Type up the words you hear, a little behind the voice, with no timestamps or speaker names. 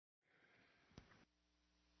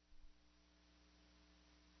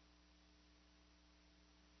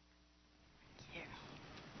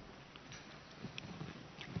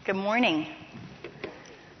Good morning.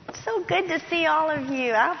 So good to see all of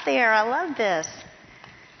you out there. I love this.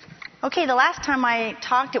 Okay, the last time I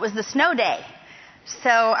talked, it was the snow day. So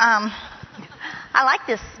I like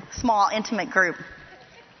this small, intimate group.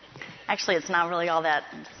 Actually, it's not really all that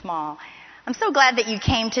small. I'm so glad that you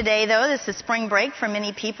came today, though. This is spring break for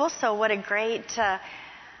many people, so what a great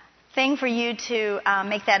thing for you to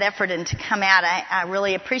make that effort and to come out. I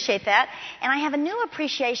really appreciate that. And I have a new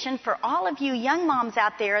appreciation for all of you young moms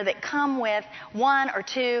out there that come with one or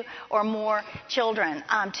two or more children.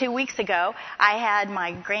 2 weeks ago, I had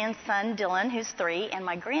my grandson, Dylan, who's 3, and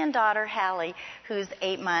my granddaughter, Hallie, who's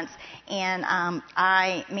 8 months. And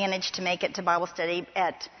I managed to make it to Bible study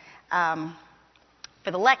for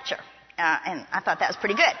the lecture. And I thought that was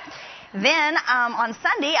pretty good. Then on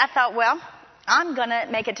Sunday, I thought, well, I'm going to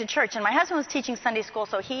make it to church. And my husband was teaching Sunday school,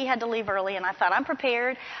 so he had to leave early. And I thought, I'm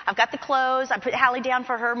prepared. I've got the clothes. I put Hallie down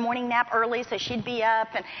for her morning nap early so she'd be up,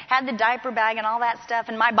 and had the diaper bag and all that stuff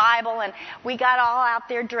and my Bible. And we got all out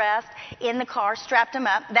there dressed in the car, strapped them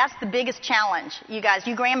up. That's the biggest challenge, you guys.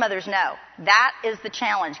 You grandmothers know. That is the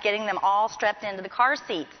challenge, getting them all strapped into the car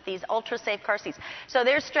seats, these ultra-safe car seats. So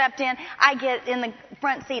they're strapped in. I get in the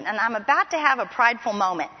front seat, and I'm about to have a prideful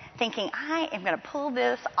moment, thinking, I am going to pull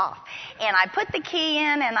this off. And I put the key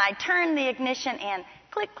in, and I turn the ignition, and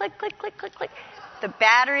click, click, click, click, click, click. The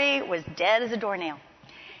battery was dead as a doornail.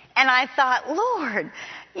 And I thought, Lord,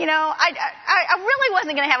 you know, I really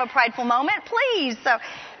wasn't going to have a prideful moment, please. So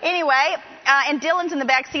anyway, and Dylan's in the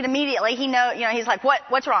back seat immediately. He's like,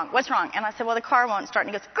 what's wrong? What's wrong? And I said, well, the car won't start.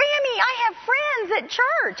 And he goes, Grammy, I have friends at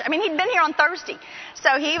church. I mean, he'd been here on Thursday.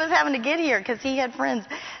 So he was having to get here because he had friends.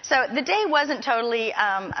 So the day wasn't totally,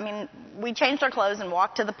 we changed our clothes and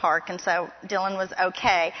walked to the park. And so Dylan was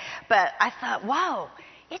okay. But I thought, whoa.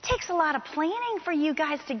 It takes a lot of planning for you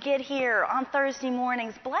guys to get here on Thursday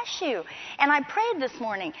mornings. Bless you. And I prayed this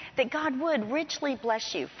morning that God would richly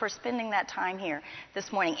bless you for spending that time here this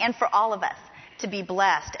morning, and for all of us to be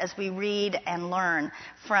blessed as we read and learn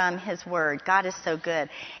from His Word. God is so good.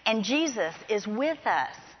 And Jesus is with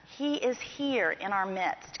us. He is here in our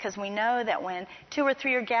midst, because we know that when 2 or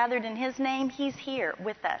 3 are gathered in His name, He's here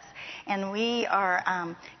with us. And we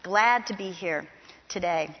are glad to be here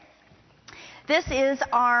today. This is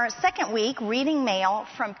our second week reading mail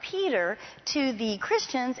from Peter to the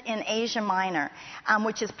Christians in Asia Minor,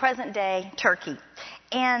 which is present-day Turkey.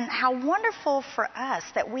 And how wonderful for us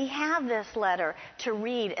that we have this letter to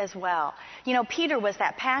read as well. You know, Peter was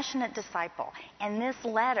that passionate disciple, and this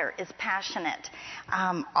letter is passionate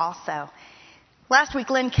also. Last week,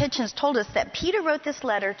 Lynn Kitchens told us that Peter wrote this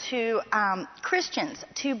letter to Christians,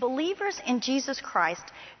 to believers in Jesus Christ,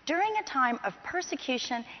 during a time of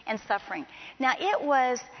persecution and suffering. Now, it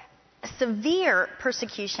was severe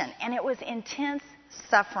persecution, and it was intense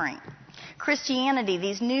suffering. Christianity,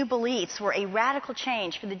 these new beliefs, were a radical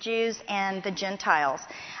change for the Jews and the Gentiles,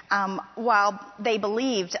 while they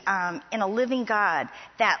believed in a living God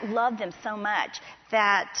that loved them so much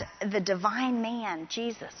that the divine man,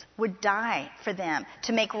 Jesus, would die for them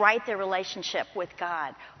to make right their relationship with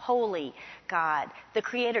God, holy God, the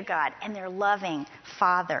Creator God, and their loving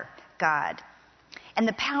Father God, and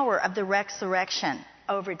the power of the resurrection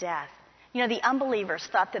over death. You know, the unbelievers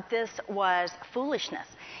thought that this was foolishness.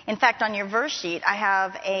 In fact, on your verse sheet, I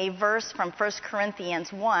have a verse from 1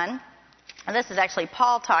 Corinthians 1. And this is actually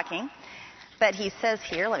Paul talking. But he says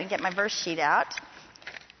here, let me get my verse sheet out.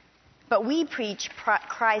 But we preach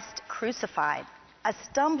Christ crucified, a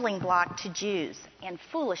stumbling block to Jews and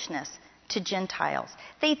foolishness to Gentiles.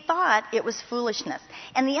 They thought it was foolishness.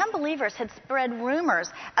 And the unbelievers had spread rumors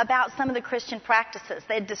about some of the Christian practices.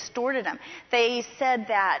 They had distorted them. They said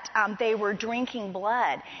that they were drinking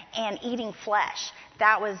blood and eating flesh.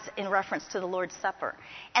 That was in reference to the Lord's Supper.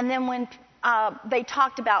 And then when they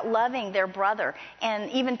talked about loving their brother, and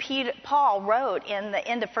even Paul wrote in the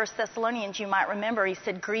end of 1 Thessalonians, you might remember, he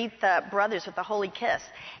said, greet the brothers with a holy kiss.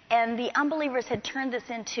 And the unbelievers had turned this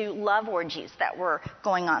into love orgies that were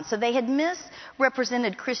going on. So they had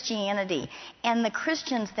misrepresented Christianity, and the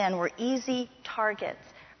Christians then were easy targets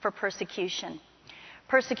for persecution.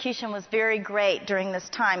 Persecution was very great during this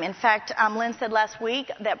time. In fact, Lynn said last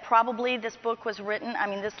week that probably this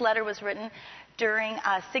letter was written during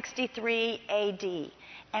 63 A.D.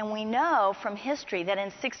 And we know from history that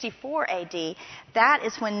in 64 A.D., that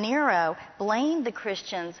is when Nero blamed the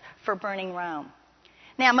Christians for burning Rome.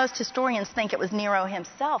 Now, most historians think it was Nero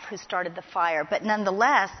himself who started the fire, but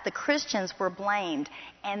nonetheless, the Christians were blamed.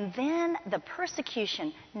 And then the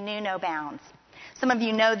persecution knew no bounds. Some of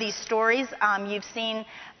you know these stories. You've seen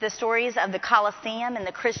the stories of the Colosseum, and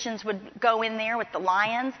the Christians would go in there with the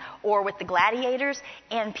lions or with the gladiators,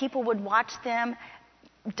 and people would watch them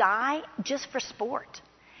die just for sport.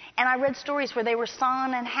 And I read stories where they were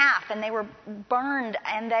sawn in half and they were burned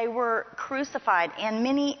and they were crucified and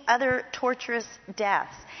many other torturous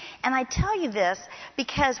deaths. And I tell you this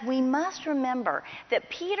because we must remember that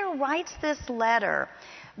Peter writes this letter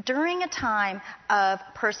during a time of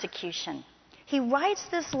persecution. He writes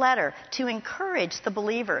this letter to encourage the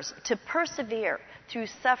believers to persevere through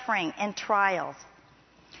suffering and trials.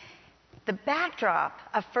 The backdrop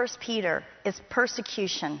of 1 Peter is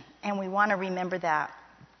persecution, and we want to remember that.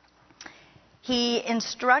 He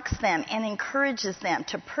instructs them and encourages them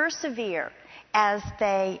to persevere as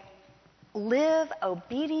they live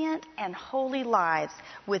obedient and holy lives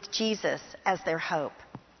with Jesus as their hope.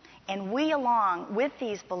 And we, along with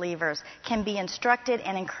these believers, can be instructed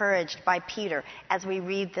and encouraged by Peter as we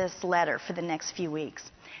read this letter for the next few weeks.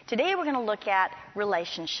 Today we're going to look at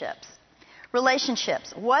relationships.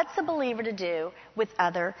 Relationships. What's a believer to do with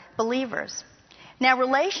other believers? Now,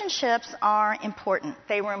 relationships are important.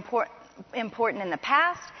 They were important in the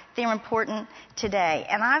past, they're important today.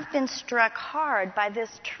 And I've been struck hard by this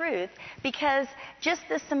truth because just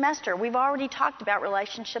this semester, we've already talked about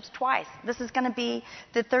relationships twice. This is going to be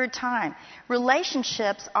the third time.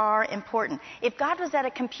 Relationships are important. If God was at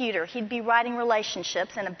a computer, he'd be writing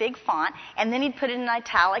relationships in a big font, and then he'd put it in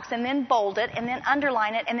italics, and then bold it, and then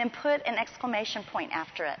underline it, and then put an exclamation point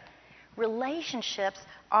after it. Relationships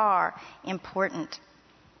are important.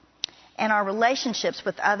 And our relationships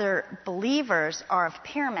with other believers are of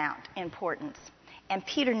paramount importance. And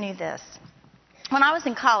Peter knew this. When I was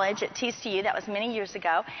in college at TCU, that was many years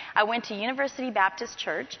ago, I went to University Baptist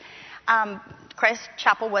Church. Christ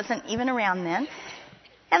Chapel wasn't even around then.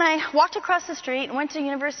 And I walked across the street and went to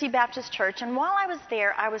University Baptist Church. And while I was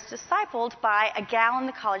there, I was discipled by a gal in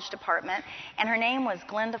the college department, and her name was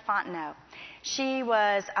Glenda Fontenot. She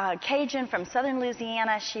was Cajun from southern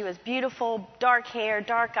Louisiana. She was beautiful, dark hair,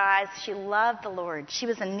 dark eyes. She loved the Lord. She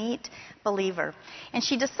was a neat believer. And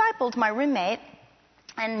she discipled my roommate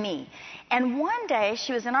and me. And one day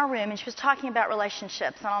she was in our room and she was talking about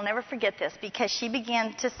relationships. And I'll never forget this because she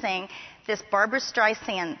began to sing this Barbra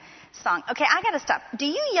Streisand song. Okay, I got to stop. Do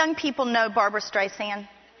you young people know Barbra Streisand?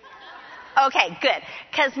 Okay, good.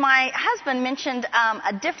 Because my husband mentioned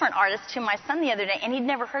a different artist to my son the other day, and he'd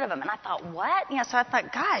never heard of him. And I thought, what? So I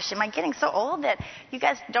thought, gosh, am I getting so old that you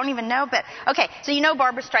guys don't even know? But, okay, so you know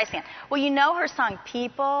Barbra Streisand. Well, you know her song,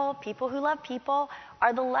 People Who Love People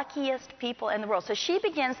Are the Luckiest People in the World. So she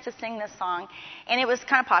begins to sing this song, and it was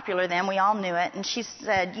kind of popular then. We all knew it. And she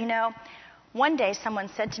said, one day someone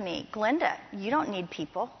said to me, Glenda, you don't need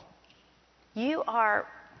people. You are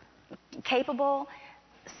capable,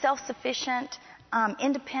 self-sufficient,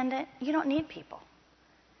 independent. You don't need people.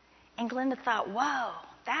 And Glenda thought, whoa,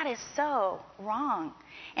 that is so wrong.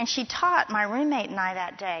 And she taught my roommate and I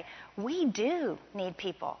that day, we do need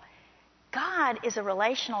people. God is a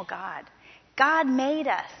relational God. God made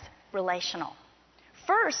us relational.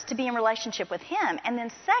 First, to be in relationship with Him, and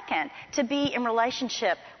then second, to be in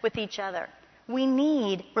relationship with each other. We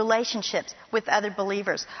need relationships with other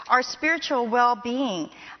believers. Our spiritual well-being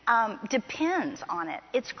depends on it.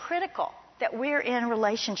 It's critical that we're in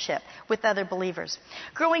relationship with other believers.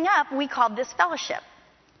 Growing up, we called this fellowship.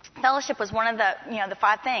 Fellowship was one of the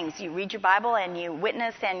 5 things. You read your Bible and you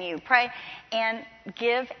witness and you pray and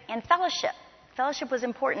give and fellowship. Fellowship was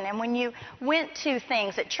important. And when you went to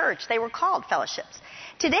things at church, they were called fellowships.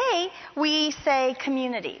 Today, we say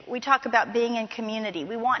community. We talk about being in community.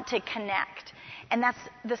 We want to connect. And that's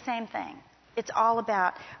the same thing. It's all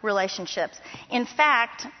about relationships. In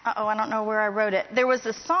fact, I don't know where I wrote it. There was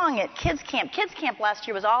a song at Kids Camp. Kids Camp last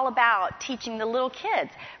year was all about teaching the little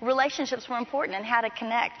kids. Relationships were important and how to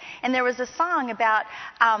connect. And there was a song about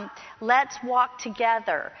let's walk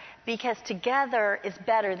together because together is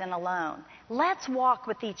better than alone. Let's walk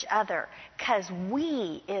with each other because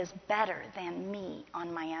we is better than me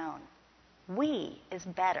on my own. We is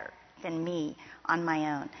better than me on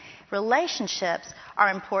my own. Relationships are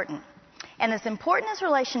important. And as important as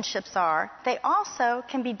relationships are, they also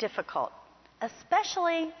can be difficult,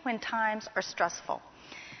 especially when times are stressful.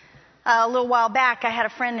 A little while back, I had a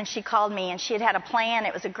friend and she called me and she had a plan.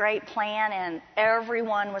 It was a great plan and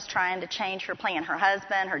everyone was trying to change her plan. Her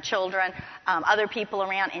husband, her children, other people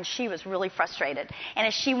around, and she was really frustrated. And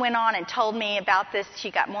as she went on and told me about this, she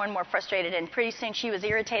got more and more frustrated, and pretty soon she was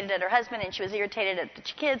irritated at her husband and she was irritated at the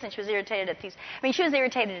kids and she was irritated at she was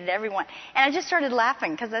irritated at everyone. And I just started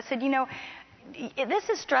laughing because I said, this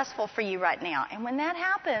is stressful for you right now. And when that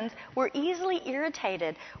happens, we're easily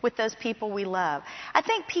irritated with those people we love. I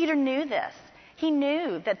think Peter knew this. He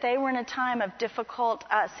knew that they were in a time of difficult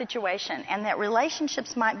situation and that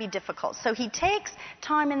relationships might be difficult. So he takes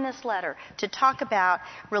time in this letter to talk about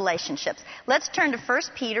relationships. Let's turn to 1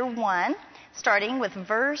 Peter 1, starting with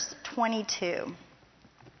verse 22.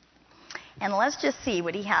 And let's just see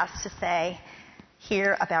what he has to say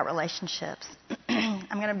here about relationships.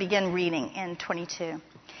 I'm going to begin reading in 22.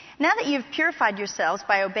 Now that you've purified yourselves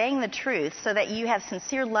by obeying the truth so that you have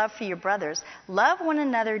sincere love for your brothers, love one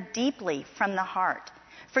another deeply from the heart.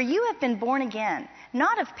 For you have been born again,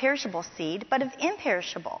 not of perishable seed, but of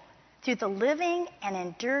imperishable, through the living and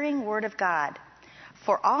enduring Word of God.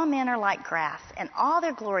 For all men are like grass, and all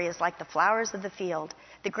their glory is like the flowers of the field.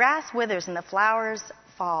 The grass withers and the flowers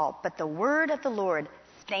fall, but the word of the Lord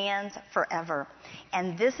stands forever.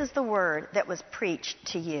 And this is the word that was preached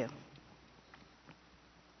to you.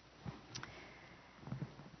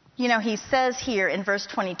 You know, he says here in verse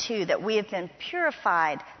 22 that we have been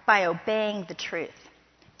purified by obeying the truth.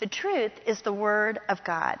 The truth is the Word of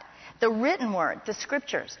God, the written Word, the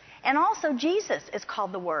Scriptures. And also Jesus is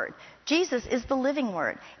called the Word. Jesus is the living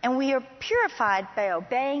Word. And we are purified by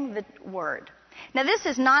obeying the Word. Now, this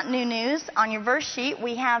is not new news. On your verse sheet,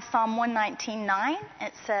 we have Psalm 119:9.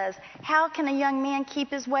 It says, "How can a young man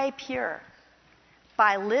keep his way pure?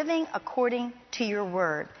 By living according to your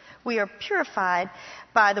word." We are purified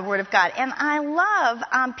by the Word of God. And I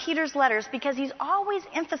love Peter's letters because he's always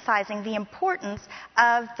emphasizing the importance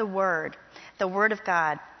of the Word of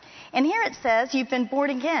God. And here it says, you've been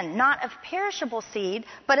born again, not of perishable seed,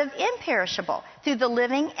 but of imperishable, through the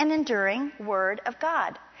living and enduring Word of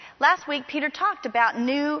God. Last week, Peter talked about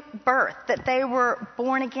new birth, that they were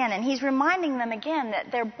born again. And he's reminding them again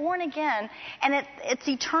that they're born again and it's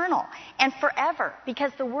eternal and forever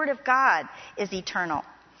because the Word of God is eternal.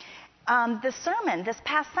 The sermon this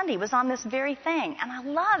past Sunday was on this very thing, and I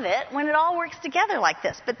love it when it all works together like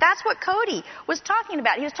this. But that's what Cody was talking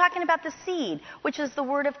about. He was talking about the seed, which is the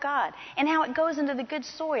Word of God, and how it goes into the good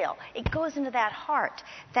soil. It goes into that heart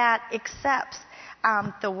that accepts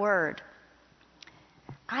the Word.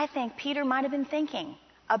 I think Peter might have been thinking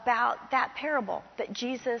about that parable that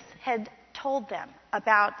Jesus had told them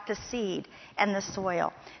about the seed and the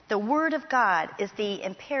soil. The Word of God is the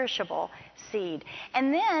imperishable seed.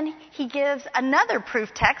 And then he gives another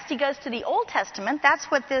proof text. He goes to the Old Testament. That's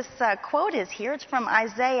what this quote is here. It's from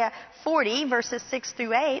Isaiah 40, verses 6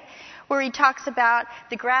 through 8, where he talks about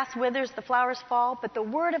the grass withers, the flowers fall, but the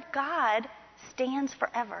Word of God stands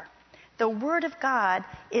forever. The Word of God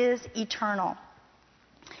is eternal.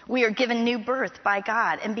 We are given new birth by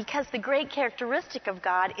God. And because the great characteristic of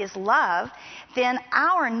God is love, then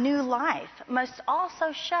our new life must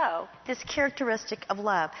also show this characteristic of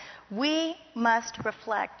love. We must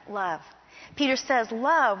reflect love. Peter says,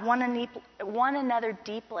 love one another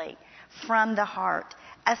deeply from the heart,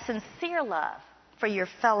 a sincere love for your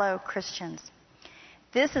fellow Christians.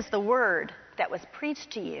 This is the word that was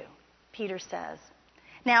preached to you, Peter says.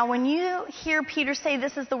 Now, when you hear Peter say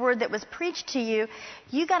this is the word that was preached to you,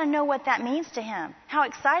 you got to know what that means to him, how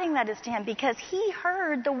exciting that is to him, because he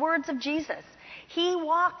heard the words of Jesus. He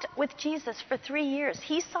walked with Jesus for 3 years.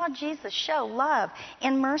 He saw Jesus show love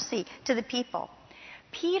and mercy to the people.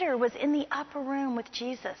 Peter was in the upper room with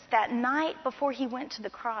Jesus that night before he went to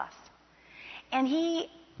the cross. And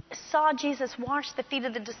he saw Jesus wash the feet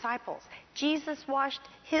of the disciples. Jesus washed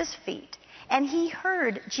his feet. And he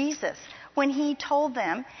heard Jesus when he told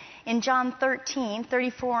them in John 13,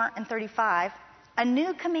 34 and 35, "A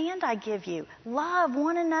new command I give you, love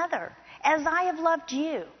one another. As I have loved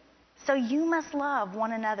you, so you must love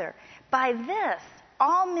one another. By this,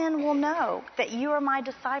 all men will know that you are my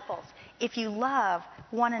disciples, if you love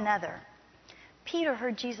one another." Peter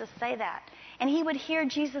heard Jesus say that. And he would hear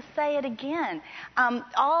Jesus say it again.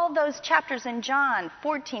 All those chapters in John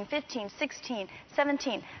 14, 15, 16,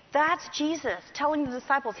 17, that's Jesus telling the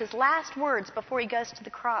disciples his last words before he goes to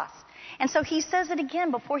the cross. And so he says it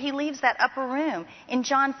again before he leaves that upper room in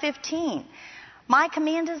John 15. "My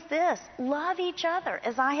command is this, love each other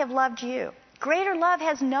as I have loved you. Greater love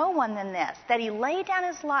has no one than this, that he lay down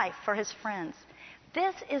his life for his friends.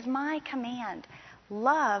 This is my command,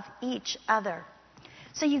 love each other."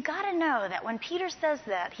 So you got to know that when Peter says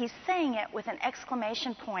that, he's saying it with an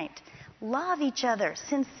exclamation point. Love each other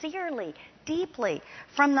sincerely, deeply,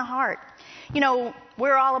 from the heart. You know,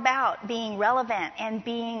 we're all about being relevant and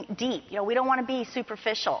being deep. You know, we don't want to be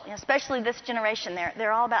superficial, especially this generation.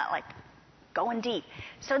 They're all about, like, going deep.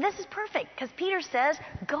 So this is perfect because Peter says,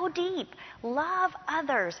 go deep. Love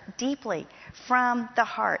others deeply from the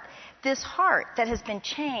heart. This heart that has been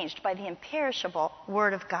changed by the imperishable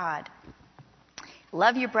Word of God.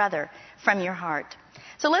 Love your brother from your heart.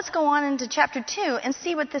 So let's go on into chapter 2 and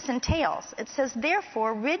see what this entails. It says,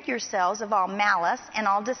 therefore, rid yourselves of all malice and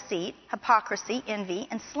all deceit, hypocrisy, envy,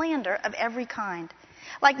 and slander of every kind.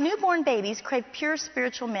 Like newborn babies, crave pure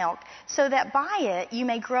spiritual milk, so that by it you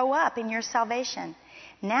may grow up in your salvation,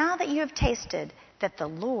 now that you have tasted that the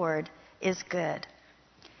Lord is good.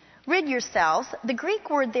 Rid yourselves. The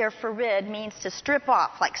Greek word there for rid means to strip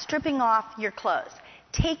off, like stripping off your clothes,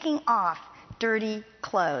 taking off dirty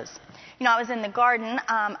clothes. You know, I was in the garden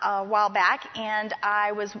a while back, and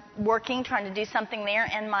I was working, trying to do something there,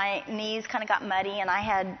 and my knees kind of got muddy, and I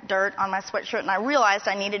had dirt on my sweatshirt, and I realized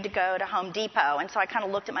I needed to go to Home Depot. And so I kind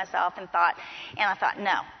of looked at myself and thought,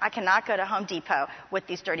 no, I cannot go to Home Depot with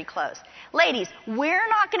these dirty clothes. Ladies, we're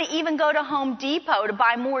not going to even go to Home Depot to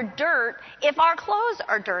buy more dirt if our clothes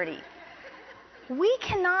are dirty. We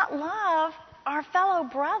cannot love our fellow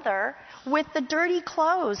brother with the dirty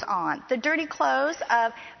clothes on, the dirty clothes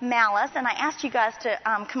of malice. And I asked you guys to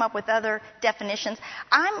come up with other definitions.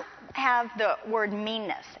 I have the word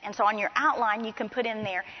meanness, and so on your outline you can put in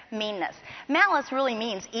there meanness. Malice really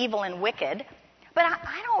means evil and wicked, but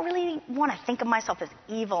I don't really want to think of myself as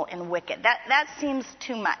evil and wicked. That seems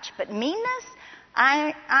too much. But meanness,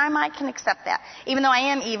 I can accept that, even though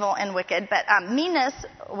I am evil and wicked. But meanness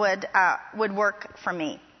would work for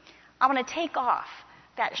me. I want to take off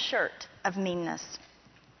that shirt of meanness.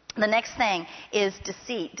 The next thing is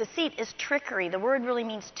deceit. Deceit is trickery. The word really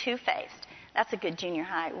means two-faced. That's a good junior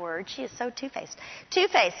high word. She is so two-faced.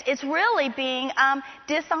 Two-faced. It's really being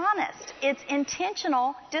dishonest. It's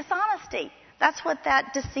intentional dishonesty. That's what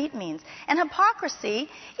that deceit means. And hypocrisy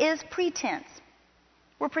is pretense.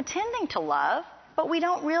 We're pretending to love, but we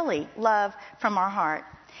don't really love from our heart.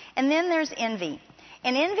 And then there's envy.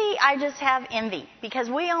 And envy, I just have envy, because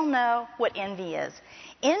we all know what envy is.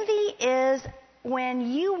 Envy is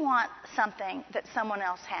when you want something that someone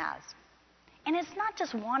else has. And it's not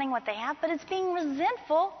just wanting what they have, but it's being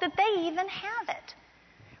resentful that they even have it.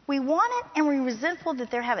 We want it and we're resentful that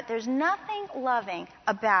they have it. There's nothing loving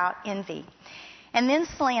about envy. And then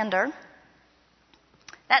slander.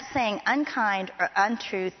 That's saying unkind or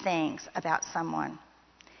untrue things about someone.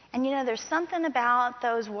 And you know, there's something about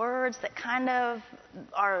those words that kind of,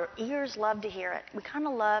 our ears love to hear it. We kind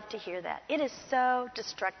of love to hear that. It is so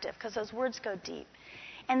destructive because those words go deep.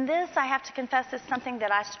 And this, I have to confess, is something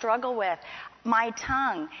that I struggle with, my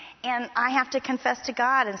tongue. And I have to confess to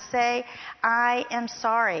God and say, I am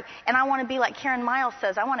sorry. And I want to be like Karen Miles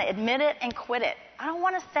says, I want to admit it and quit it. I don't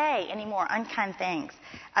want to say any more unkind things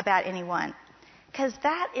about anyone, because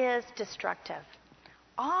that is destructive.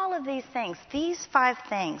 All of these things, these 5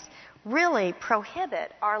 things, really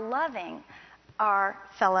prohibit our loving our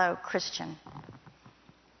fellow Christian.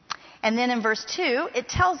 And then in verse 2, it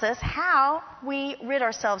tells us how we rid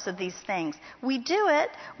ourselves of these things. We do it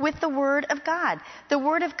with the Word of God. The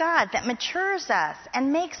Word of God that matures us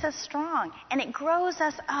and makes us strong, and it grows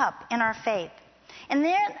us up in our faith. And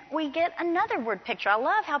then we get another word picture. I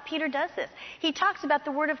love how Peter does this. He talks about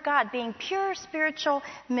the Word of God being pure spiritual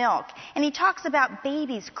milk. And he talks about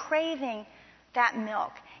babies craving that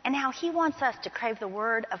milk, and how he wants us to crave the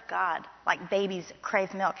Word of God like babies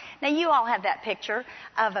crave milk. Now, you all have that picture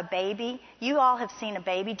of a baby. You all have seen a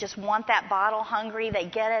baby just want that bottle, hungry. They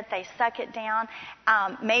get it. They suck it down.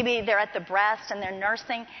 Maybe they're at the breast and they're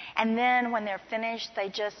nursing. And then when they're finished, they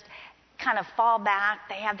just kind of fall back.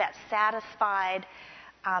 They have that satisfied,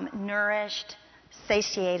 nourished,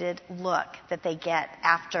 satiated look that they get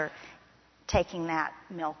after taking that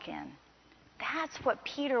milk in. That's what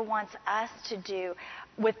Peter wants us to do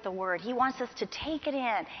with the Word. He wants us to take it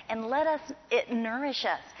in and let it nourish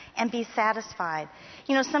us and be satisfied.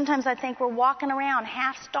 You know, sometimes I think we're walking around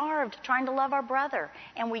half-starved trying to love our brother,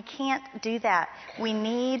 and we can't do that. We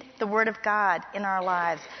need the Word of God in our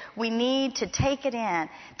lives. We need to take it in,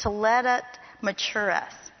 to let it mature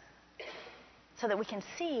us so that we can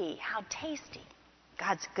see how tasty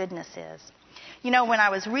God's goodness is. You know, when I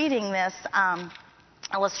was reading this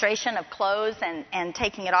illustration of clothes and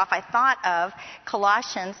taking it off, I thought of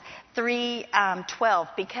Colossians 3:12,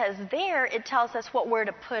 because there it tells us what we're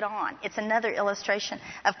to put on. It's another illustration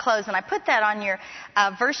of clothes, and I put that on your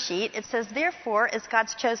verse sheet. It says, therefore, as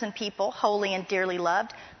God's chosen people, holy and dearly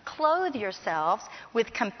loved, clothe yourselves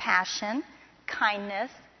with compassion,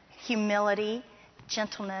 kindness, humility,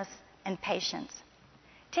 gentleness, and patience.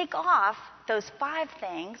 Take off those 5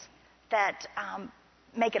 things that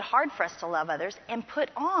make it hard for us to love others, and put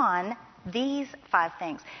on these 5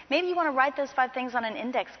 things. Maybe you want to write those 5 things on an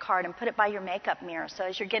index card and put it by your makeup mirror, so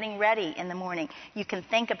as you're getting ready in the morning, you can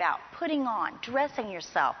think about putting on, dressing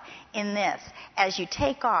yourself in this as you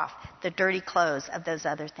take off the dirty clothes of those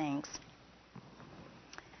other things.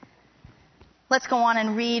 Let's go on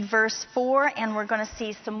and read verse 4, and we're going to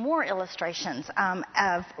see some more illustrations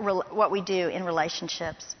of what we do in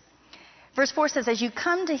relationships. Verse 4 says, as you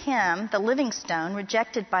come to him, the living stone,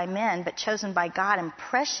 rejected by men but chosen by God and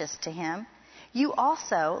precious to him, you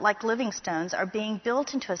also, like living stones, are being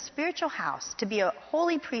built into a spiritual house to be a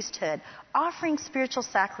holy priesthood, offering spiritual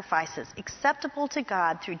sacrifices acceptable to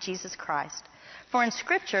God through Jesus Christ. For in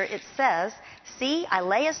Scripture it says, see, I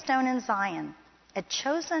lay a stone in Zion, a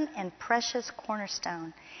chosen and precious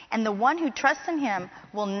cornerstone, and the one who trusts in him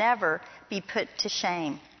will never be put to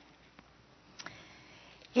shame.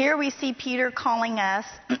 Here we see Peter calling us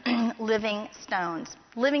living stones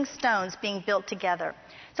being built together.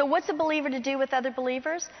 So what's a believer to do with other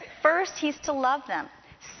believers? First, he's to love them.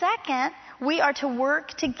 Second, we are to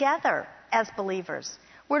work together as believers.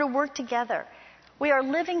 We're to work together. We are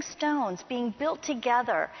living stones being built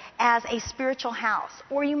together as a spiritual house,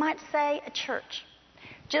 or you might say a church.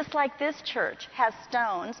 Just like this church has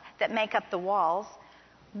stones that make up the walls,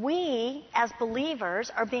 we as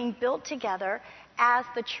believers are being built together as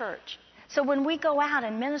the church. So when we go out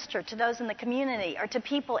and minister to those in the community or to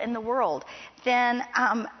people in the world, then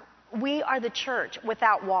we are the church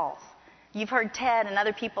without walls. You've heard Ted and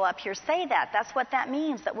other people up here say that. That's what that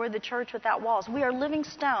means, that we're the church without walls. We are living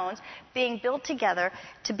stones being built together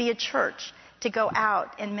to be a church, to go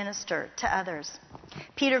out and minister to others.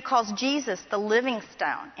 Peter calls Jesus the living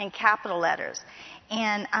stone in capital letters.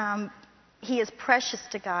 And he is precious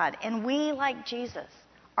to God. And we, like Jesus,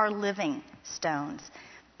 are living stones.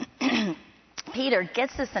 Peter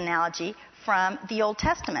gets this analogy from the Old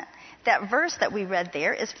Testament. That verse that we read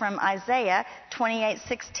there is from Isaiah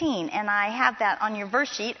 28:16, and I have that on your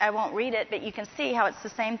verse sheet. I won't read it, but you can see how it's the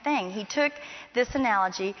same thing. He took this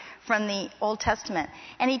analogy from the Old Testament,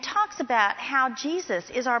 and he talks about how Jesus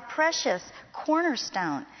is our precious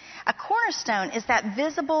cornerstone. A cornerstone is that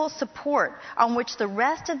visible support on which the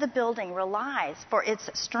rest of the building relies for its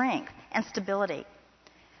strength and stability.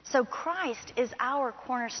 So Christ is our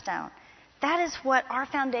cornerstone. That is what our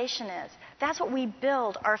foundation is. That's what we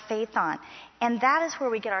build our faith on. And that is where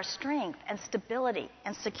we get our strength and stability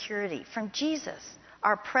and security from Jesus,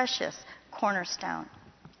 our precious cornerstone.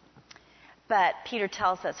 But Peter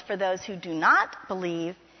tells us, for those who do not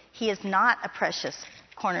believe, he is not a precious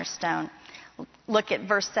cornerstone. Look at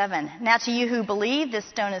verse 7. Now to you who believe, this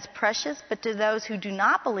stone is precious, but to those who do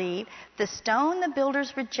not believe, the stone the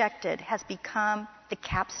builders rejected has become the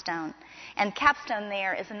capstone. And capstone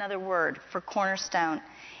there is another word for cornerstone.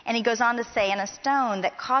 And he goes on to say, and a stone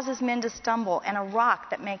that causes men to stumble, and a rock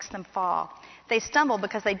that makes them fall. They stumble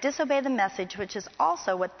because they disobey the message, which is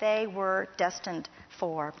also what they were destined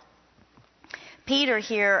for. Peter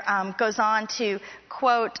here goes on to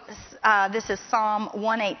quote, this is Psalm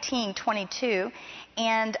 118:22,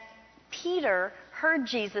 and Peter heard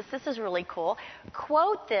Jesus, this is really cool,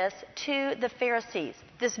 quote this to the Pharisees,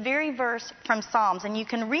 this very verse from Psalms. And you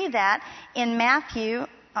can read that in Matthew,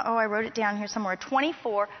 I wrote it down here somewhere,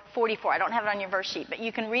 24:44. I don't have it on your verse sheet, but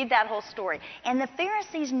you can read that whole story. And the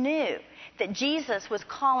Pharisees knew that Jesus was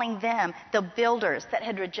calling them the builders that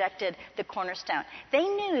had rejected the cornerstone. They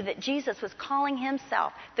knew that Jesus was calling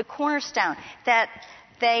himself the cornerstone, that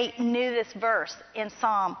they knew this verse in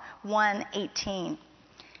Psalm 118.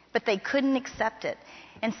 But they couldn't accept it.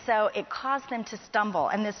 And so it caused them to stumble.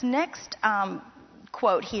 And this next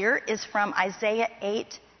quote here is from Isaiah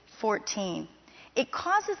 8:14. It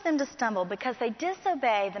causes them to stumble because they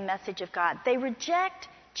disobey the message of God. They reject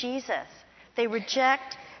Jesus. They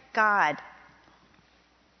reject God.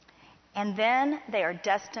 And then they are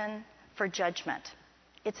destined for judgment.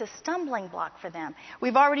 It's a stumbling block for them.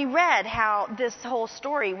 We've already read how this whole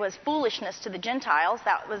story was foolishness to the Gentiles.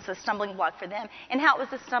 That was a stumbling block for them. And how it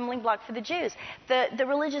was a stumbling block for the Jews. The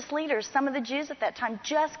religious leaders, some of the Jews at that time,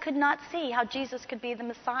 just could not see how Jesus could be the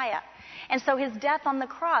Messiah. And so his death on the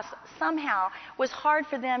cross somehow was hard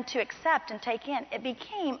for them to accept and take in. It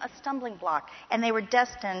became a stumbling block, and they were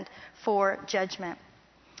destined for judgment.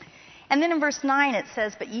 And then in verse 9 it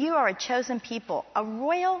says, but you are a chosen people, a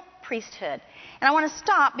royal priesthood. And I want to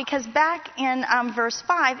stop because back in verse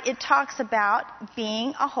 5, it talks about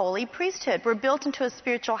being a holy priesthood. We're built into a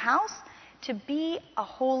spiritual house to be a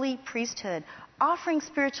holy priesthood, offering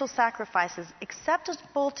spiritual sacrifices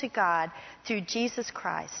acceptable to God through Jesus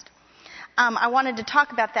Christ. I wanted to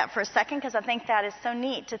talk about that for a second because I think that is so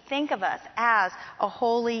neat to think of us as a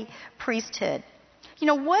holy priesthood. You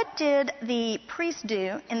know, what did the priest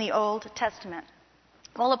do in the Old Testament?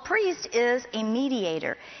 Well, a priest is a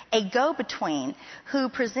mediator, a go-between who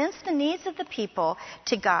presents the needs of the people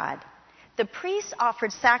to God. the priests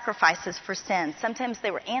offered sacrifices for sins. Sometimes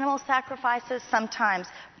they were animal sacrifices, sometimes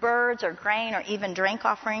birds or grain or even drink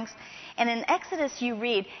offerings. And in Exodus you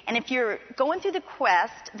read, and if you're going through the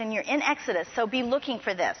quest, then you're in Exodus, so be looking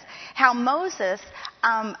for this, how Moses,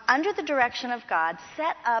 under the direction of God,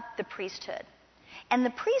 set up the priesthood. And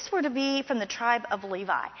the priests were to be from the tribe of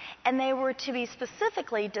Levi. And they were to be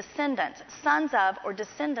specifically descendants, sons of or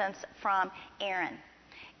descendants from Aaron.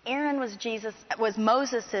 Aaron was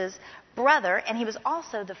Moses' brother, and he was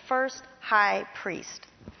also the first high priest.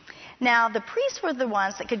 Now, the priests were the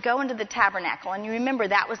ones that could go into the tabernacle, and you remember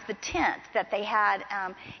that was the tent that they had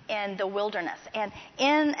in the wilderness.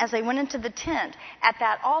 And as they went into the tent, at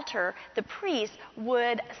that altar, the priests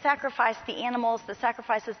would sacrifice the animals, the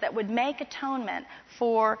sacrifices that would make atonement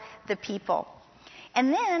for the people.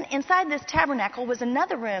 And then inside this tabernacle was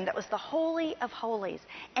another room that was the Holy of Holies.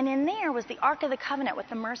 And in there was the Ark of the Covenant with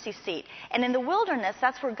the mercy seat. And in the wilderness,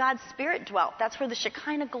 that's where God's Spirit dwelt. That's where the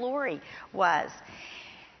Shekinah glory was.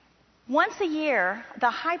 Once a year, the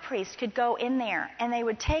high priest could go in there and they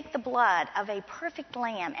would take the blood of a perfect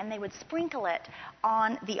lamb and they would sprinkle it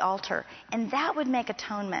on the altar. And that would make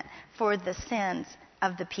atonement for the sins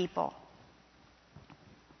of the people.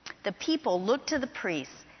 The people looked to the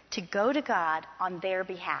priests to go to God on their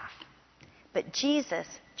behalf. But Jesus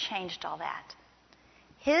changed all that.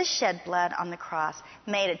 His shed blood on the cross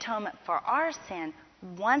made atonement for our sin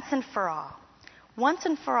once and for all. Once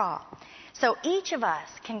and for all. So each of us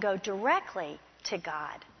can go directly to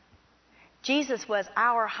God. Jesus was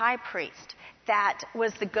our high priest that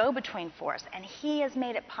was the go-between for us, and he has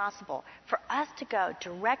made it possible for us to go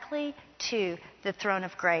directly to the throne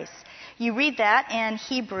of grace. You read that in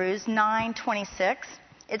Hebrews 9:26.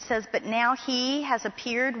 It says, "But now he has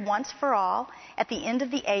appeared once for all at the end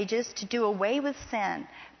of the ages to do away with sin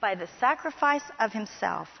by the sacrifice of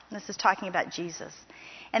himself." This is talking about Jesus.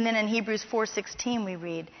 And then in Hebrews 4:16 we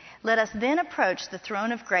read, "Let us then approach the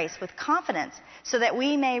throne of grace with confidence so that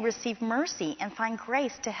we may receive mercy and find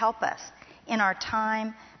grace to help us in our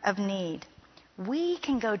time of need." We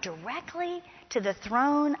can go directly to the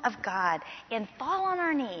throne of God and fall on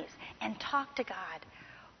our knees and talk to God.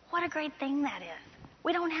 What a great thing that is.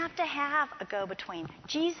 We don't have to have a go-between.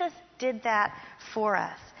 Jesus did that for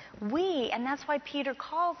us. And that's why Peter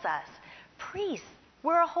calls us priests.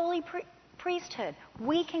 We're a holy priesthood.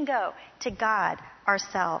 We can go to God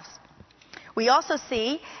ourselves. We also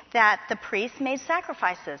see that the priests made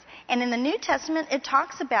sacrifices. And in the New Testament, it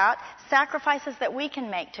talks about sacrifices that we can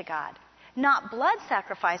make to God. Not blood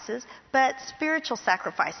sacrifices, but spiritual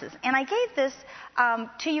sacrifices. And I gave this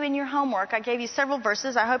to you in your homework. I gave you several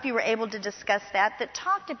verses. I hope you were able to discuss that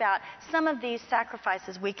talked about some of these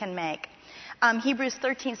sacrifices we can make. Hebrews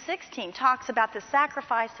 13:16 talks about the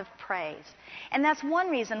sacrifice of praise. And that's one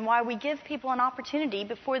reason why we give people an opportunity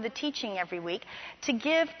before the teaching every week to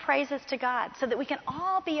give praises to God, so that we can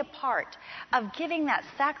all be a part of giving that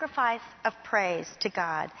sacrifice of praise to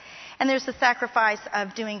God. And there's the sacrifice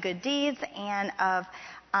of doing good deeds and of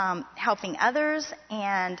helping others,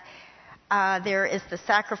 and there is the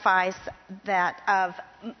sacrifice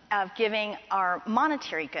of giving our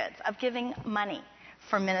monetary goods, of giving money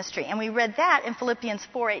for ministry. And we read that in Philippians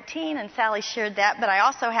 4:18, and Sally shared that, but I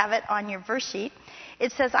also have it on your verse sheet.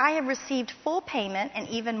 It says, "I have received full payment and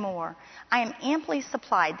even more. I am amply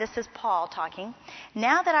supplied." This is Paul talking.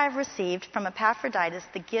 "Now that I have received from Epaphroditus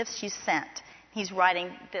the gifts you sent." He's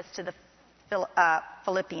writing this to the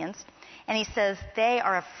Philippians. And he says, "They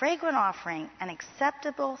are a fragrant offering, an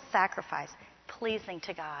acceptable sacrifice, pleasing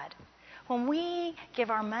to God." When we give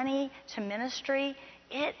our money to ministry,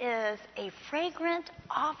 it is a fragrant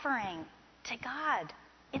offering to God.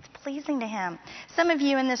 It's pleasing to him. Some of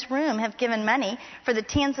you in this room have given money for the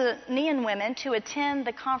Tanzanian women to attend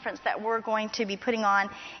the conference that we're going to be putting on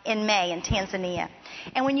in May in Tanzania.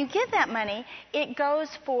 And when you give that money, it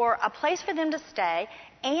goes for a place for them to stay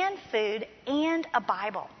and food and a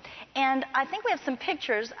Bible. And I think we have some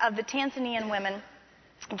pictures of the Tanzanian women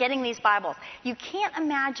getting these Bibles. You can't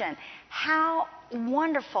imagine how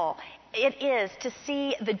wonderful it is to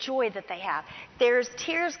see the joy that they have. There's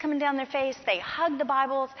tears coming down their face. They hug the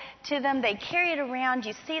Bibles to them. They carry it around.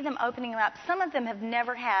 You see them opening them up. Some of them have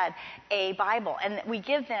never had a Bible, and we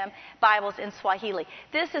give them Bibles in Swahili.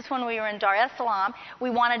 This is when we were in Dar es Salaam. We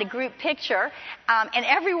wanted a group picture, and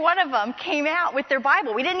every one of them came out with their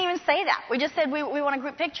Bible. We didn't even say that. We just said, we want a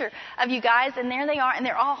group picture of you guys, and there they are, and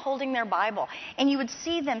they're all holding their Bible. And you would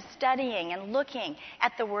see them studying and looking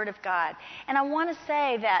at the Word of God. And I want to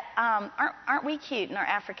say that aren't we cute in our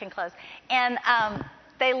African clothes? And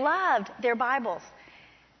they loved their Bibles.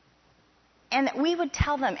 And that we would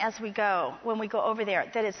tell them as we go, when we go over there,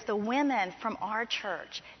 that it's the women from our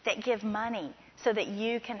church that give money so that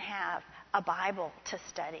you can have a Bible to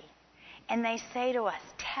study. And they say to us,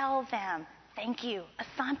 tell them, thank you,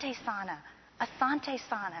 asante sana. Asante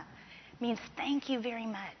sana means thank you very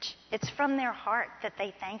much. It's from their heart that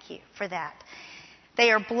they thank you for that.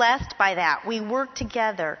 They are blessed by that. We work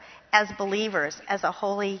together as believers, as a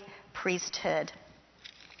holy priesthood.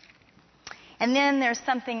 And then there's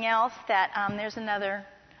something else that, there's another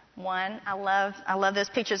one. I love those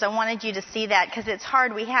pictures. I wanted you to see that because it's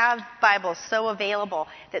hard. We have Bibles so available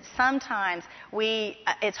that sometimes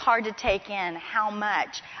it's hard to take in how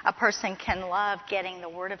much a person can love getting the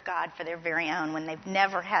Word of God for their very own when they've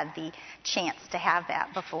never had the chance to have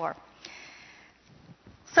that before.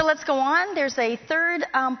 So let's go on. There's a third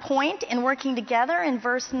point in working together. In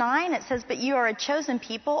verse 9, it says, but you are a chosen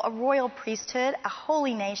people, a royal priesthood, a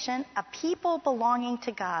holy nation, a people belonging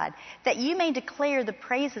to God, that you may declare the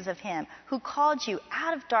praises of Him who called you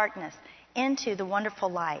out of darkness into the wonderful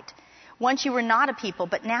light. Once you were not a people,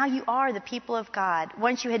 but now you are the people of God.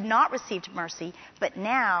 Once you had not received mercy, but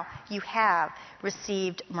now you have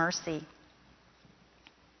received mercy.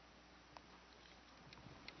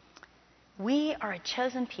 We are a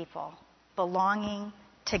chosen people belonging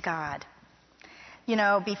to God. You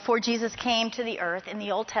know, before Jesus came to the earth in the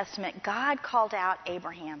Old Testament, God called out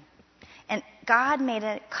Abraham. And God made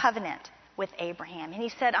a covenant with Abraham. And He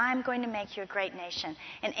said, I'm going to make you a great nation.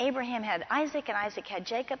 And Abraham had Isaac, and Isaac had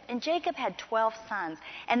Jacob, and Jacob had 12 sons.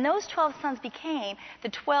 And those 12 sons became the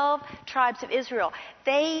 12 tribes of Israel.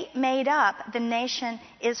 They made up the nation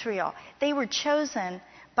Israel. They were chosen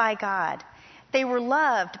by God. They were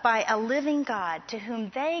loved by a living God to whom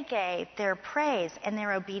they gave their praise and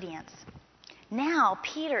their obedience. Now,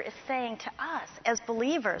 Peter is saying to us as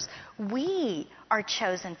believers, we are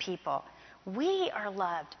chosen people. We are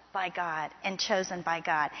loved by God and chosen by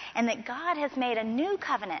God. And that God has made a new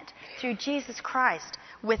covenant through Jesus Christ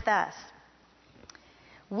with us.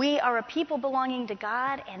 We are a people belonging to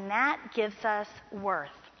God, and that gives us worth.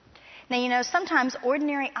 Now, you know, sometimes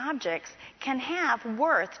ordinary objects can have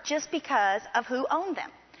worth just because of who owned them.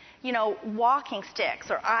 You know, walking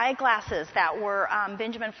sticks or eyeglasses that were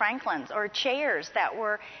Benjamin Franklin's, or chairs that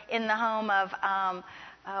were in the home of,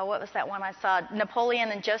 what was that one I saw? Napoleon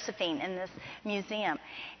and Josephine in this museum.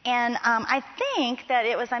 And I think that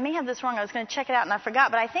it was, I may have this wrong, I was going to check it out and I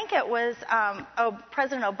forgot, but I think it was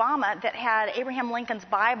President Obama that had Abraham Lincoln's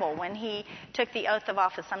Bible when he took the oath of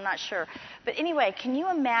office. I'm not sure. But anyway, can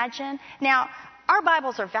you imagine? Now, our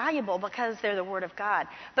Bibles are valuable because they're the Word of God.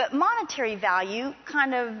 But monetary value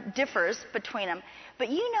kind of differs between them. But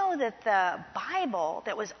you know that the Bible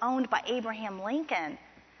that was owned by Abraham Lincoln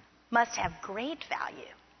must have great value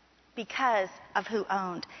because of who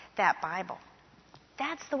owned that Bible.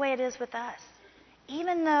 That's the way it is with us.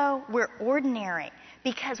 Even though we're ordinary,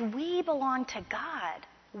 because we belong to God,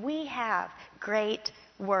 we have great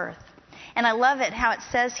worth. And I love it how it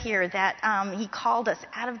says here that He called us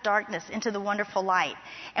out of darkness into the wonderful light.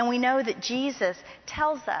 And we know that Jesus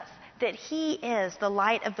tells us that He is the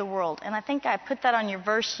light of the world. And I think I put that on your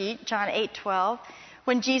verse sheet, John 8:12.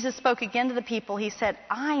 When Jesus spoke again to the people, He said,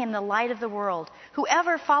 I am the light of the world.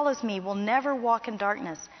 Whoever follows me will never walk in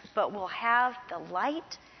darkness, but will have the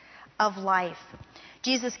light of life.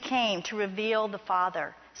 Jesus came to reveal the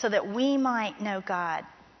Father so that we might know God.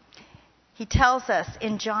 He tells us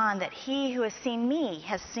in John that He who has seen me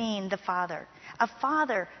has seen the Father. A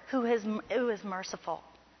Father who is merciful,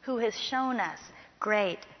 who has shown us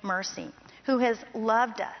great mercy, who has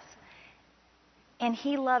loved us. And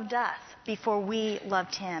He loved us before we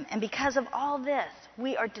loved Him. And because of all this,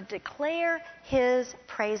 we are to declare His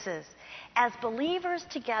praises. As believers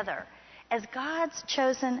together, as God's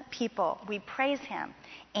chosen people, we praise Him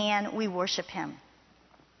and we worship Him.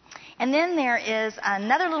 And then there is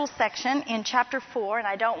another little section in chapter 4, and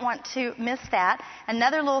I don't want to miss that.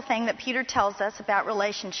 Another little thing that Peter tells us about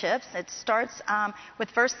relationships. It starts with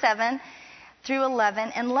verse 7 through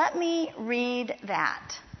 11, and let me read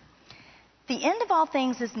that. The end of all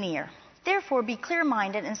things is near. Therefore, be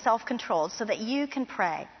clear-minded and self-controlled so that you can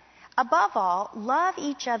pray. Above all, love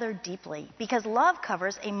each other deeply, because love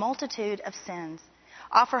covers a multitude of sins.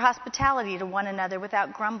 Offer hospitality to one another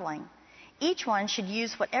without grumbling. Each one should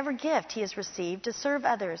use whatever gift he has received to serve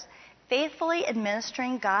others, faithfully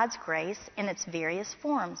administering God's grace in its various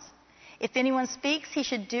forms. If anyone speaks, he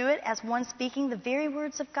should do it as one speaking the very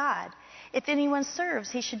words of God. If anyone serves,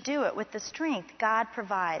 he should do it with the strength God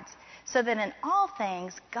provides, so that in all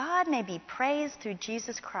things God may be praised through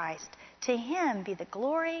Jesus Christ. To Him be the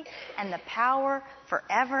glory and the power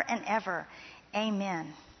forever and ever.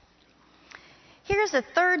 Amen. Here's a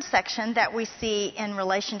third section that we see in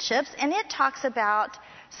relationships, and it talks about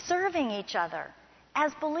serving each other.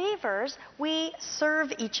 As believers, we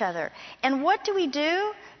serve each other. And what do we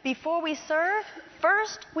do before we serve?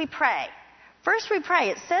 First, we pray. First, we pray.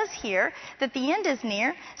 It says here that the end is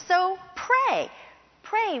near, so pray.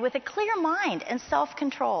 Pray with a clear mind and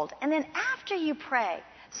self-controlled. And then after you pray,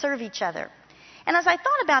 serve each other. And as I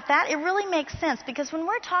thought about that, it really makes sense, because when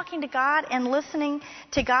we're talking to God and listening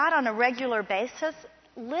to God on a regular basis,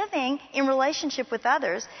 living in relationship with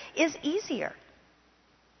others is easier.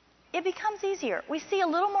 It becomes easier. We see a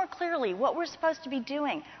little more clearly what we're supposed to be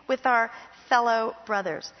doing with our fellow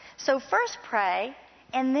brothers. So first pray,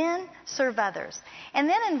 and then serve others. And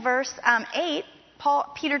then in verse 8,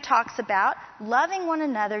 Peter talks about loving one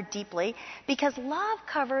another deeply, because love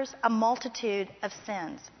covers a multitude of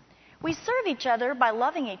sins. We serve each other by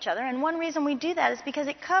loving each other, and one reason we do that is because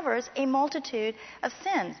it covers a multitude of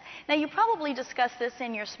sins. Now, you probably discussed this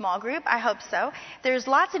in your small group. I hope so. There's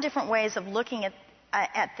lots of different ways of looking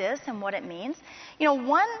at this and what it means. You know,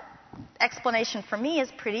 one explanation for me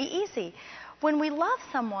is pretty easy. When we love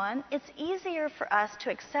someone, it's easier for us to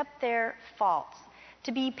accept their faults,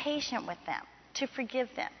 to be patient with them, to forgive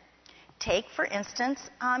them. Take, for instance,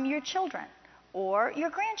 your children or your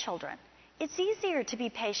grandchildren. It's easier to be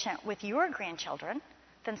patient with your grandchildren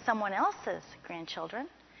than someone else's grandchildren.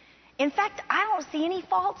 In fact, I don't see any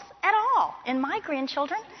faults at all in my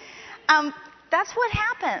grandchildren. That's what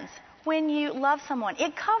happens when you love someone.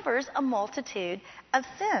 It covers a multitude of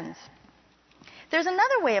sins. There's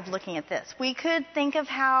another way of looking at this. We could think of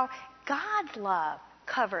how God's love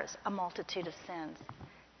covers a multitude of sins.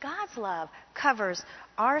 God's love covers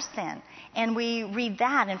our sin. And we read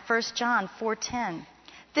that in 1 John 4:10.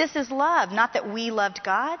 This is love, not that we loved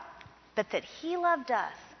God, but that He loved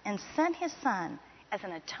us and sent His Son as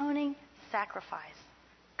an atoning sacrifice.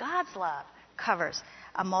 God's love covers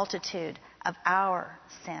a multitude of our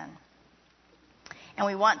sin. And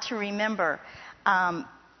we want to remember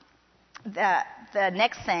the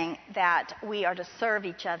next thing, that we are to serve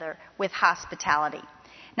each other with hospitality.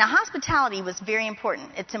 Now, hospitality was very important.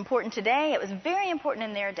 It's important today. It was very important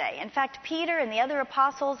in their day. In fact, Peter and the other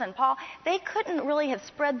apostles and Paul, they couldn't really have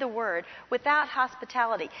spread the word without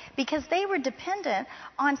hospitality, because they were dependent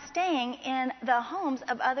on staying in the homes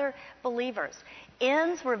of other believers.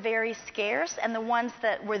 Inns were very scarce, and the ones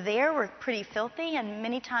that were there were pretty filthy and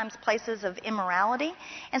many times places of immorality.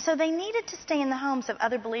 And so they needed to stay in the homes of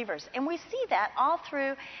other believers. And we see that all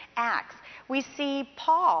through Acts. We see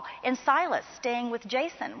Paul and Silas staying with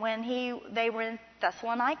Jason when they were in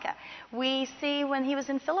Thessalonica. We see when he was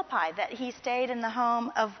in Philippi that he stayed in the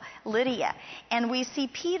home of Lydia. And we see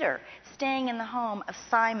Peter staying in the home of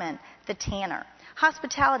Simon the tanner.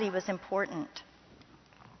 Hospitality was important.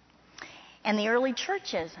 And the early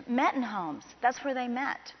churches met in homes. That's where they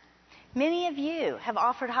met. Many of you have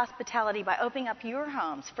offered hospitality by opening up your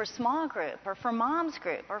homes for small group or for mom's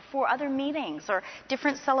group or for other meetings or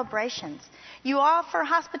different celebrations. You offer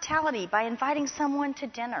hospitality by inviting someone to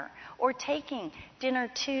dinner or taking dinner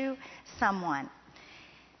to someone.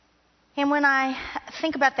 And when I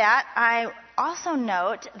think about that, I also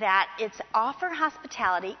note that it's offer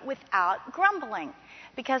hospitality without grumbling.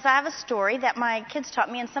 Because I have a story that my kids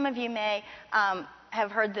taught me, and some of you may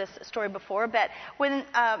have heard this story before, but when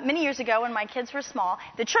many years ago when my kids were small,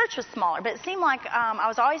 the church was smaller, but it seemed like I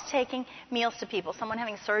was always taking meals to people, someone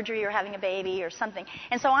having surgery or having a baby or something.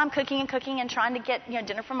 And so I'm cooking and trying to get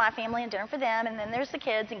dinner for my family and dinner for them, and then there's the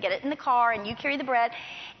kids, and get it in the car, and you carry the bread.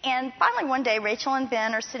 And finally one day, Rachel and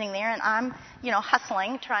Ben are sitting there, and I'm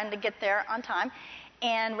hustling, trying to get there on time.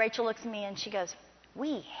 And Rachel looks at me and she goes,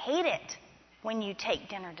 "We hate it when you take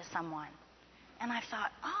dinner to someone." And I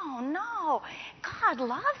thought, oh no, God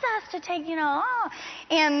loves us to take,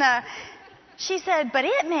 And she said, "But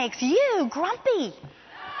it makes you grumpy."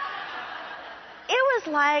 It was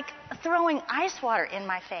like throwing ice water in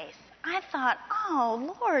my face. I thought,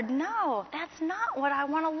 oh Lord, no, that's not what I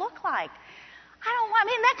want to look like.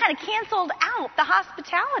 That kind of canceled out the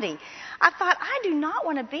hospitality. I thought, I do not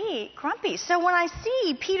want to be grumpy. So when I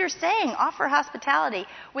see Peter saying offer hospitality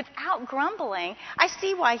without grumbling, I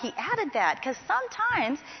see why he added that, because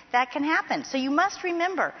sometimes that can happen. So you must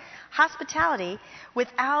remember, hospitality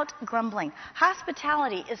without grumbling.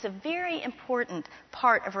 Hospitality is a very important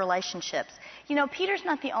part of relationships. Peter's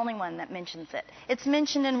not the only one that mentions it. It's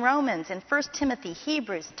mentioned in Romans, in 1 Timothy,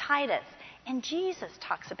 Hebrews, Titus. And Jesus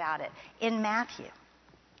talks about it in Matthew.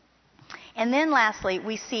 And then lastly,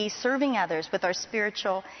 we see serving others with our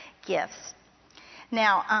spiritual gifts.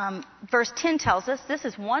 Now, verse 10 tells us this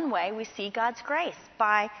is one way we see God's grace,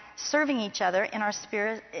 by serving each other in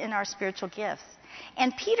our spiritual gifts.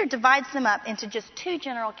 And Peter divides them up into just two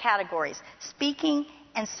general categories, speaking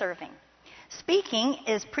and serving. Speaking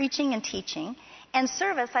is preaching and teaching. And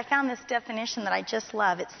service, I found this definition that I just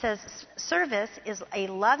love. It says service is a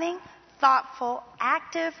loving, thoughtful,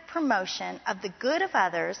 active promotion of the good of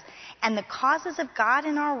others and the causes of God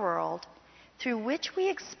in our world, through which we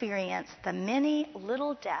experience the many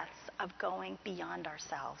little deaths of going beyond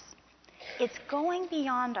ourselves. It's going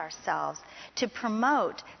beyond ourselves to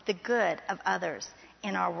promote the good of others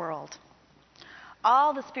in our world.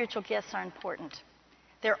 All the spiritual gifts are important.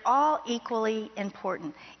 They're all equally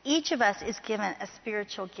important. Each of us is given a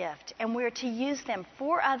spiritual gift, and we're to use them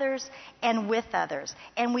for others and with others.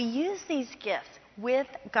 And we use these gifts with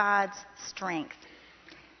God's strength,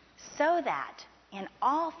 so that in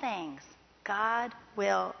all things God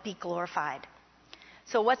will be glorified.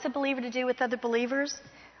 So what's a believer to do with other believers?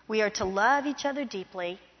 We are to love each other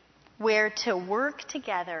deeply, we're to work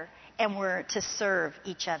together, and we're to serve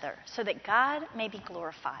each other so that God may be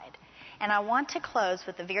glorified. And I want to close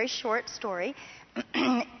with a very short story.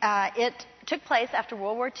 It took place after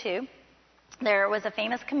World War II. There was a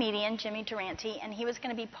famous comedian, Jimmy Durante, and he was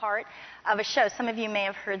going to be part of a show. Some of you may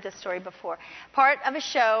have heard this story before. Part of a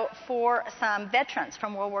show for some veterans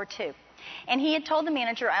from World War II. And he had told the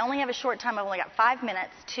manager, I only have a short time, I've only got 5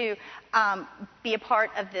 minutes to be a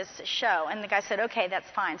part of this show. And the guy said, okay, that's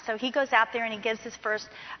fine. So he goes out there and he gives his first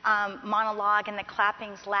monologue, and the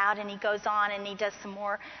clapping's loud, and he goes on and he does some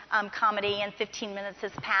more comedy, and 15 minutes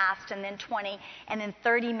has passed, and then 20, and then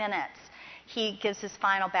 30 minutes. He gives his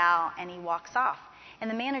final bow and he walks off.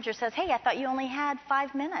 And the manager says, hey, I thought you only had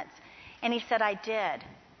 5 minutes. And he said, I did.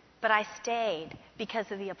 But I stayed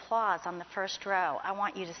because of the applause on the first row. I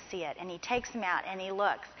want you to see it. And he takes him out and he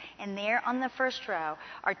looks. And there on the first row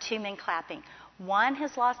are two men clapping. One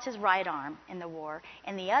has lost his right arm in the war,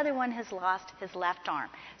 and the other one has lost his left arm.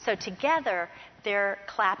 So together, they're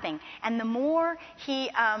clapping. And the more he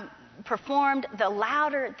performed, the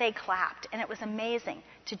louder they clapped. And it was amazing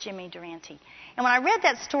to Jimmy Durante. And when I read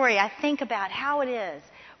that story, I think about how it is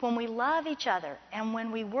when we love each other and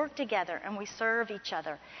when we work together and we serve each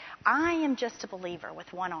other. I am just a believer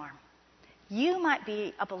with one arm. You might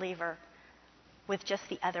be a believer with just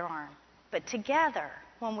the other arm. But together,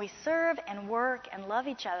 when we serve and work and love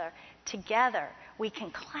each other, together we can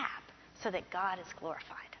clap so that God is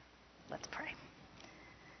glorified. Let's pray.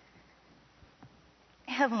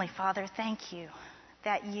 Heavenly Father, thank you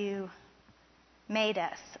that you made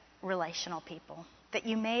us relational people, that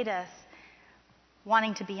you made us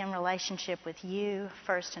wanting to be in relationship with you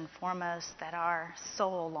first and foremost, that our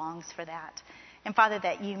soul longs for that. And Father,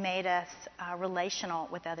 that you made us relational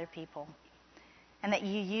with other people, and that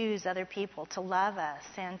you use other people to love us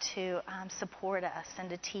and to support us and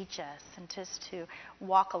to teach us and just to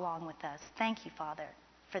walk along with us. Thank you, Father,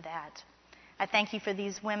 for that. I thank you for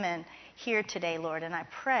these women here today, Lord, and I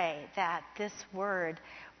pray that this word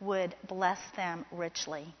would bless them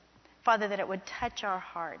richly. Father, that it would touch our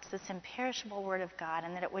hearts, this imperishable word of God,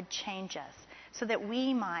 and that it would change us so that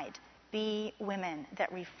we might be women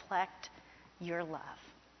that reflect your love.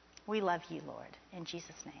 We love you, Lord. In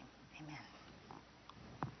Jesus' name,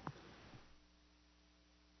 amen.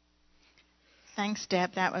 Thanks,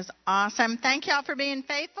 Deb. That was awesome. Thank y'all for being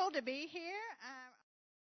faithful to be here.